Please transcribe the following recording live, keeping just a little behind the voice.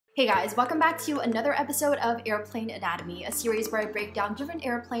Hey guys, welcome back to another episode of Airplane Anatomy, a series where I break down different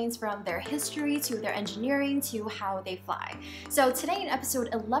airplanes from their history to their engineering to how they fly. So today in episode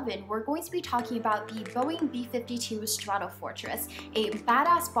 11, we're going to be talking about the Boeing B-52 Stratofortress, a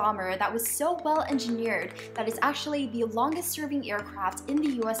badass bomber that was so well engineered that it's actually the longest serving aircraft in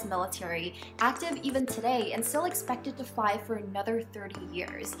the US military, active even today and still expected to fly for another 30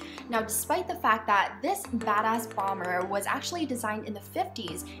 years. Now, despite the fact that this badass bomber was actually designed in the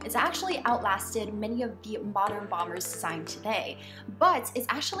 50s, it's actually outlasted many of the modern bombers designed today. But it's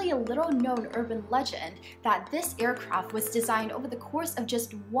actually a little known urban legend that this aircraft was designed over the course of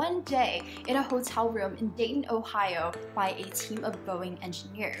just one day in a hotel room in Dayton, Ohio by a team of Boeing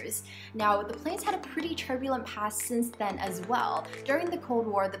engineers. Now, the planes had a pretty turbulent past since then as well. During the Cold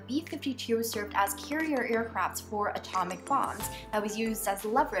War, the B-52 served as carrier aircraft for atomic bombs that was used as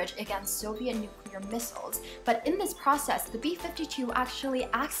leverage against Soviet nuclear missiles. But in this process, the B-52 actually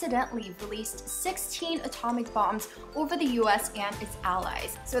accidentally released 16 atomic bombs over the US and its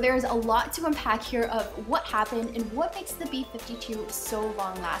allies. So there's a lot to unpack here of what happened and what makes the B-52 so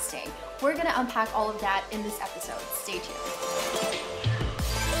long-lasting. We're gonna unpack all of that in this episode. Stay tuned.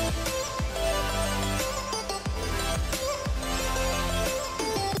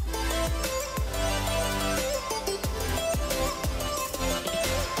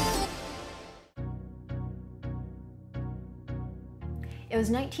 It was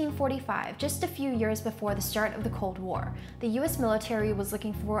 1945, just a few years before the start of the Cold War. The US military was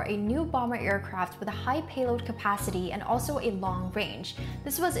looking for a new bomber aircraft with a high payload capacity and also a long range.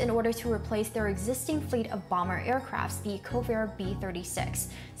 This was in order to replace their existing fleet of bomber aircrafts, the Covair B-36.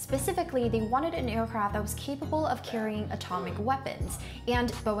 Specifically, they wanted an aircraft that was capable of carrying atomic weapons,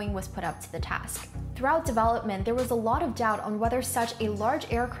 and Boeing was put up to the task. Throughout development, there was a lot of doubt on whether such a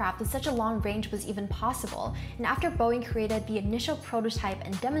large aircraft with such a long range was even possible, and after Boeing created the initial prototype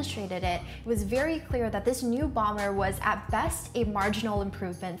and demonstrated it, it was very clear that this new bomber was at best a marginal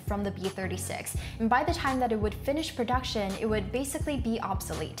improvement from the B-36, and by the time that it would finish production, it would basically be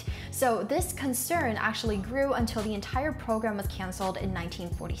obsolete. So this concern actually grew until the entire program was cancelled in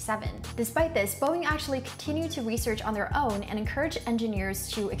 1947. Despite this, Boeing actually continued to research on their own and encouraged engineers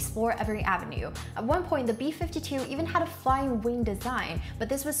to explore every avenue. At one point, the B-52 even had a flying wing design, but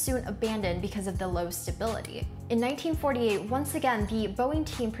this was soon abandoned because of the low stability. In 1948, once again, the Boeing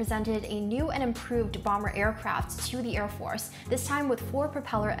team presented a new and improved bomber aircraft to the Air Force, this time with 4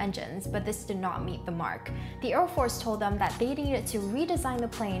 propeller engines, but this did not meet the mark. The Air Force told them that they needed to redesign the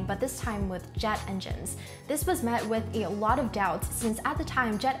plane, but this time with jet engines. This was met with a lot of doubts since at the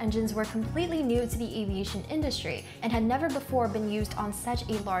time jet engines were completely new to the aviation industry and had never before been used on such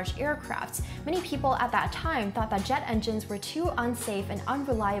a large aircraft. Many people at that time thought that jet engines were too unsafe and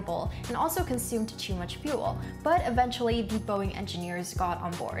unreliable and also consumed too much fuel. But eventually, the Boeing engineers got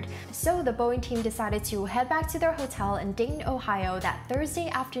on board. So the Boeing team decided to head back to their hotel in Dayton, Ohio that Thursday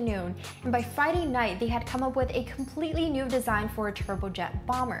afternoon, and by Friday night, they had come up with a completely new design for a turbojet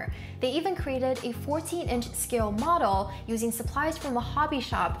bomber. They even created a 14-inch scale model using supplies from a hobby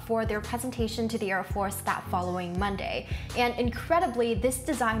shop for their presentation to the Air Force that following Monday. And incredibly, this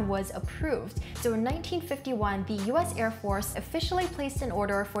design was approved. So in 1951, the US Air Force officially placed an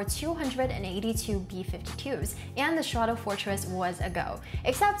order for 282 B-52s, and the Stratofortress was a go.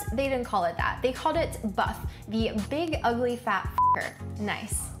 Except they didn't call it that. They called it Buff, the big ugly fat f***er.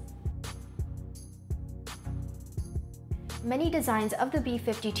 Nice. Many designs of the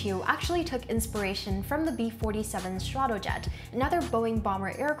B-52 actually took inspiration from the B-47 Stratojet, another Boeing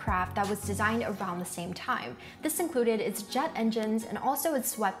bomber aircraft that was designed around the same time. This included its jet engines and also its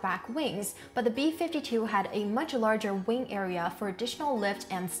swept-back wings, but the B-52 had a much larger wing area for additional lift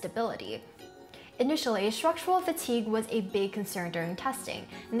and stability. Initially, structural fatigue was a big concern during testing,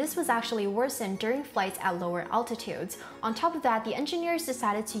 and this was actually worsened during flights at lower altitudes. On top of that, the engineers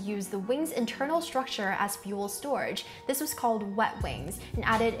decided to use the wing's internal structure as fuel storage. This was called wet wings, and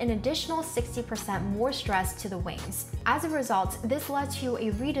added an additional 60% more stress to the wings. As a result, this led to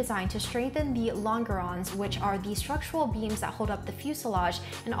a redesign to strengthen the longerons, which are the structural beams that hold up the fuselage,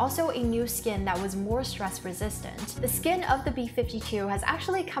 and also a new skin that was more stress resistant. The skin of the B-52 has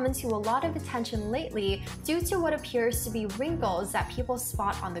actually come into a lot of attention lately due to what appears to be wrinkles that people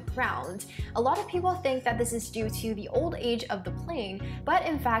spot on the ground. A lot of people think that this is due to the old age of the plane, but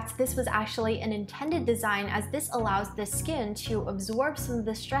in fact this was actually an intended design as this allows the skin to absorb some of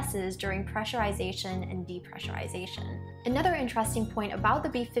the stresses during pressurization and depressurization. Another interesting point about the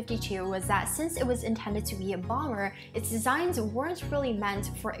B-52 was that since it was intended to be a bomber, its designs weren't really meant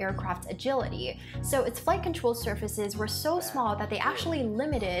for aircraft agility. So its flight control surfaces were so small that they actually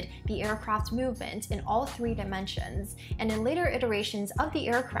limited the aircraft movement movement in all 3 dimensions, and in later iterations of the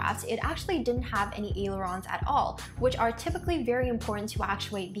aircraft, it actually didn't have any ailerons at all, which are typically very important to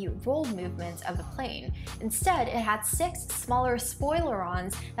actuate the roll movements of the plane. Instead, it had 6 smaller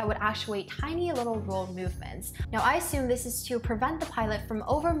spoilerons that would actuate tiny little roll movements. Now, I assume this is to prevent the pilot from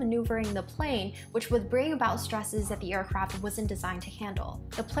over-maneuvering the plane, which would bring about stresses that the aircraft wasn't designed to handle.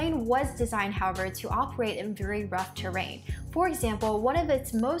 The plane was designed, however, to operate in very rough terrain. For example, one of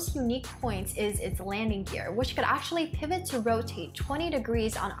its most unique points is its landing gear, which could actually pivot to rotate 20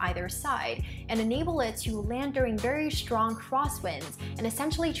 degrees on either side and enable it to land during very strong crosswinds and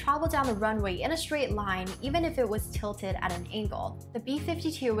essentially travel down the runway in a straight line even if it was tilted at an angle. The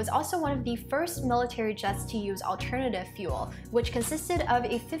B-52 was also one of the first military jets to use alternative fuel, which consisted of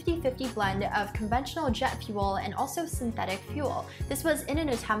a 50-50 blend of conventional jet fuel and also synthetic fuel. This was in an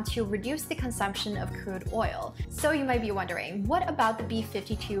attempt to reduce the consumption of crude oil. So you might be wondering, what about the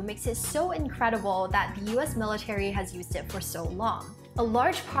B-52 makes it so incredible that the US military has used it for so long? A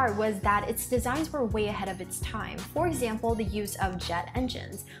large part was that its designs were way ahead of its time, for example the use of jet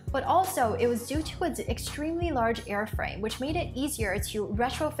engines, but also it was due to its extremely large airframe, which made it easier to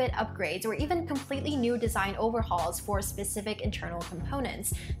retrofit upgrades or even completely new design overhauls for specific internal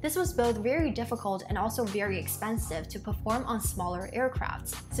components. This was both very difficult and also very expensive to perform on smaller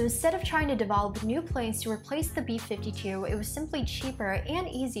aircrafts. So instead of trying to develop new planes to replace the B-52, it was simply cheaper and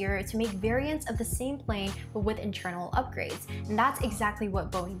easier to make variants of the same plane but with internal upgrades, and that's exactly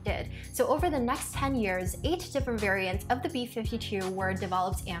what Boeing did. So over the next 10 years, 8 different variants of the B-52 were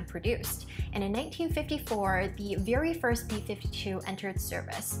developed and produced. And in 1954, the very first B-52 entered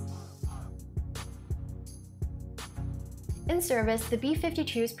service. In service, the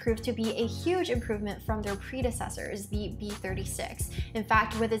B-52s proved to be a huge improvement from their predecessors, the B-36. In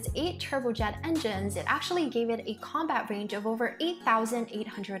fact, with its 8 turbojet engines, it actually gave it a combat range of over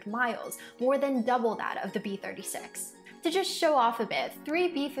 8,800 miles, more than double that of the B-36. To just show off a bit, 3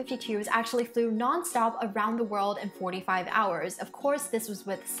 B-52s actually flew non-stop around the world in 45 hours. Of course, this was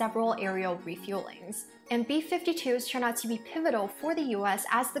with several aerial refuelings. And B-52s turned out to be pivotal for the US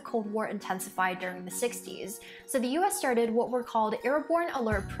as the Cold War intensified during the 60s. So the US started what were called airborne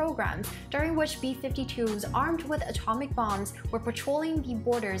alert programs, during which B-52s armed with atomic bombs were patrolling the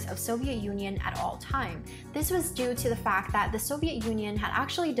borders of Soviet Union at all time. This was due to the fact that the Soviet Union had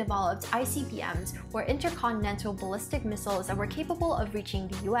actually developed ICBMs, or intercontinental ballistic missiles, that were capable of reaching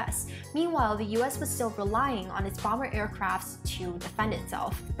the US. Meanwhile, the US was still relying on its bomber aircrafts to defend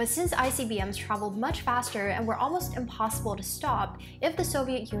itself. But since ICBMs traveled much faster and were almost impossible to stop, if the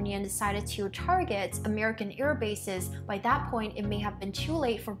Soviet Union decided to target American air bases, by that point it may have been too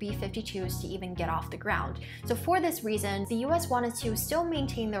late for B-52s to even get off the ground. So for this reason, the US wanted to still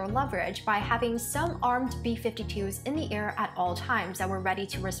maintain their leverage by having some armed B-52s in the air at all times that were ready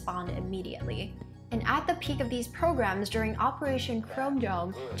to respond immediately. And at the peak of these programs, during Operation Chrome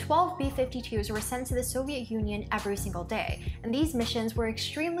Dome, 12 B-52s were sent to the Soviet Union every single day. And these missions were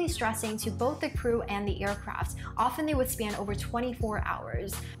extremely stressing to both the crew and the aircraft. Often they would span over 24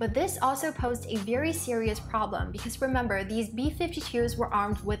 hours. But this also posed a very serious problem because remember, these B-52s were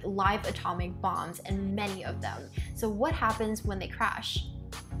armed with live atomic bombs, and many of them. So what happens when they crash?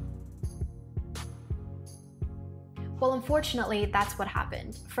 Well, unfortunately, that's what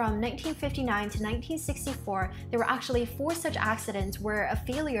happened. From 1959 to 1964, there were actually 4 such accidents where a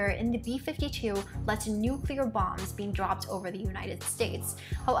failure in the B-52 led to nuclear bombs being dropped over the United States.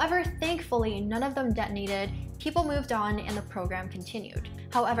 However, thankfully, none of them detonated, people moved on, and the program continued.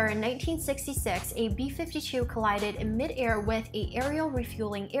 However, in 1966, a B-52 collided in mid-air with an aerial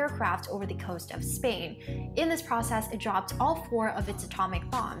refueling aircraft over the coast of Spain. In this process, it dropped all 4 of its atomic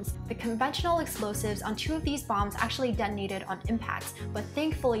bombs. The conventional explosives on 2 of these bombs actually detonated on impact, but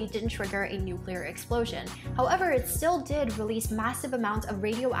thankfully didn't trigger a nuclear explosion. However, it still did release massive amounts of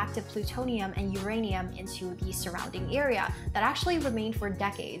radioactive plutonium and uranium into the surrounding area that actually remained for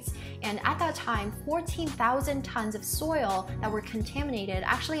decades. And at that time, 14,000 tons of soil that were contaminated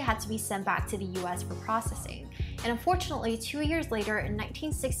actually had to be sent back to the US for processing. And unfortunately, 2 years later, in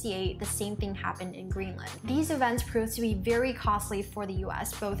 1968, the same thing happened in Greenland. These events proved to be very costly for the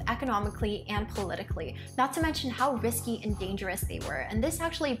US, both economically and politically, not to mention how risky and dangerous they were, and this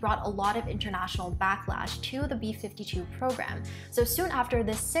actually brought a lot of international backlash to the B-52 program. So soon after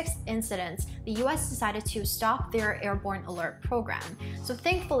this 6th incident, the US decided to stop their airborne alert program. So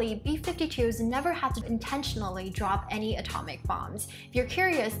thankfully, B-52s never had to intentionally drop any atomic bombs. If you're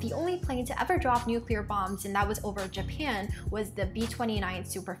curious, the only plane to ever drop nuclear bombs, and that was over Japan, was the B-29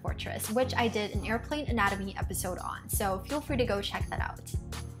 Stratofortress, which I did an airplane anatomy episode on, so feel free to go check that out.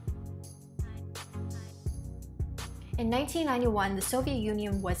 In 1991, the Soviet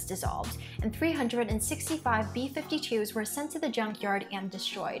Union was dissolved, and 365 B-52s were sent to the junkyard and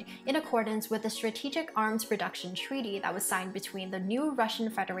destroyed, in accordance with the Strategic Arms Reduction Treaty that was signed between the new Russian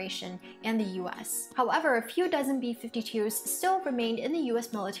Federation and the US. However, a few dozen B-52s still remained in the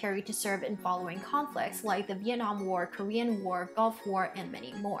US military to serve in following conflicts like the Vietnam War, Korean War, Gulf War, and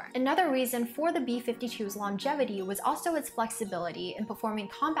many more. Another reason for the B-52's longevity was also its flexibility in performing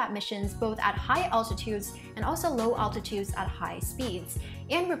combat missions both at high altitudes and also low altitudes at high speeds,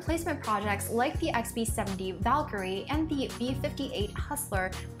 and replacement projects like the XB-70 Valkyrie and the B-58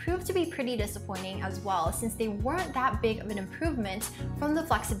 Hustler proved to be pretty disappointing as well, since they weren't that big of an improvement from the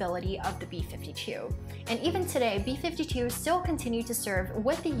flexibility of the B-52. And even today, B-52s still continue to serve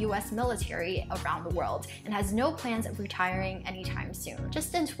with the US military around the world and has no plans of retiring anytime soon.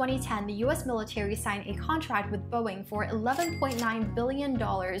 Just in 2010, the US military signed a contract with Boeing for $11.9 billion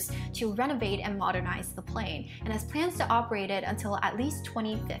to renovate and modernize the plane, and has plans to operate it until at least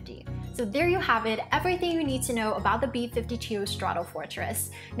 2050. So there you have it, everything you need to know about the B-52 Stratofortress.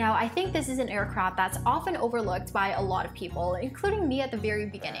 Now, I think this is an aircraft that's often overlooked by a lot of people, including me at the very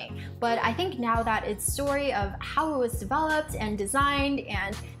beginning. But I think now that its story of how it was developed and designed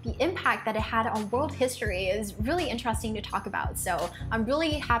and the impact that it had on world history is really interesting to talk about. So I'm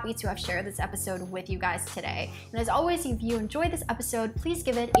really happy to have shared this episode with you guys today. And as always, if you enjoyed this episode, please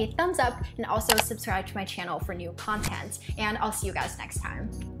give it a thumbs up and also subscribe to my channel for new content. And I'll see you guys next time.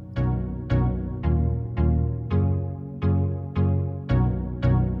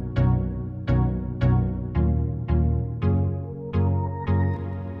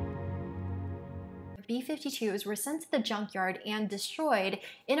 B-52s were sent to the junkyard and destroyed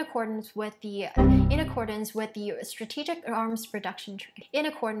in accordance with the Strategic Arms Reduction Treaty. In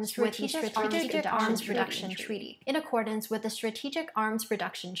accordance with the Strategic Arms Reduction Treaty. In accordance with the Strategic Arms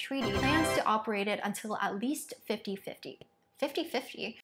Reduction Treaty, plans to operate it until at least 50-50. 50-50?